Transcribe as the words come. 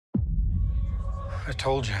I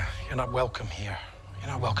told you, you're not welcome here.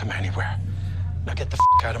 You're not welcome anywhere. Now get the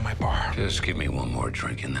f out of my bar. Just give me one more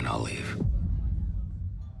drink and then I'll leave.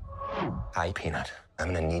 Hi, Peanut.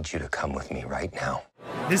 I'm gonna need you to come with me right now.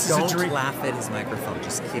 This is a dream. Don't laugh at his microphone.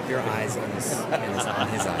 Just keep your eyes on his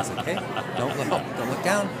eyes, okay? Don't look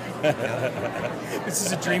down. This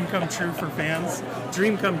is a dream come true for fans.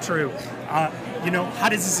 Dream come true. You know, how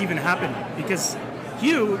does this even happen? Because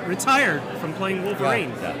Hugh retired from playing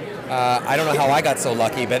Wolverine. I don't know how I got so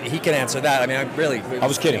lucky, but he can answer that. I mean, I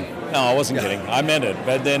was kidding. No, I wasn't kidding. I meant it.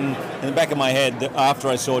 But then in the back of my head, after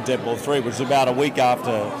I saw Deadpool 3, which was about a week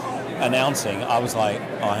after announcing, I was like,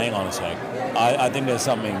 oh, hang on a sec. I think there's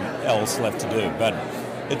something else left to do. But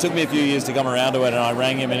it took me a few years to come around to it, and I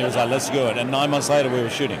rang him, and he was like, let's do it. And 9 months later, we were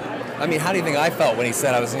shooting. I mean, how do you think I felt when he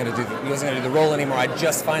said he wasn't going to do the role anymore? I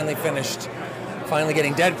just finally finished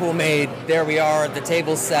getting Deadpool made. There we are, the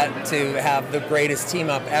table's set to have the greatest team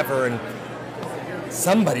up ever, and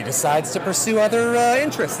somebody decides to pursue other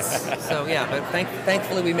interests. So yeah, but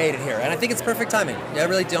thankfully we made it here, and I think it's perfect timing. I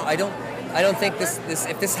really don't. I don't think this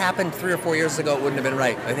if this happened 3 or 4 years ago, it wouldn't have been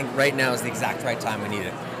right. I think right now is the exact right time we need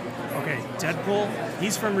it. Okay, Deadpool,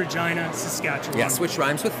 he's from Regina, Saskatchewan. Yes, which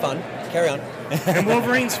rhymes with fun. Carry on. And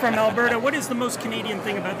Wolverine's from Alberta. What is the most Canadian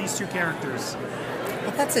thing about these two characters?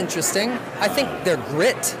 Well, that's interesting. I think their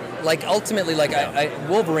grit. Like ultimately, like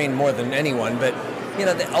Wolverine more than anyone, but you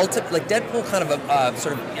know, like Deadpool kind of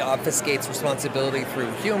sort of obfuscates responsibility through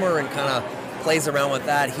humor and kind of plays around with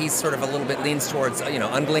that. He's sort of a little bit leans towards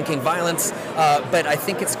unblinking violence, but I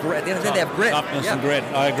think it's grit. At the end of the day, they have grit. Toughness and grit.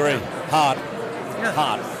 I agree. Heart. Yeah.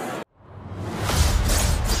 Heart.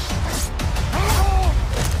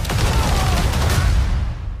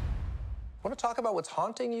 Want to talk about what's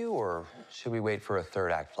haunting you, or should we wait for a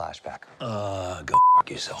third act flashback? Go f***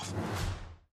 yourself.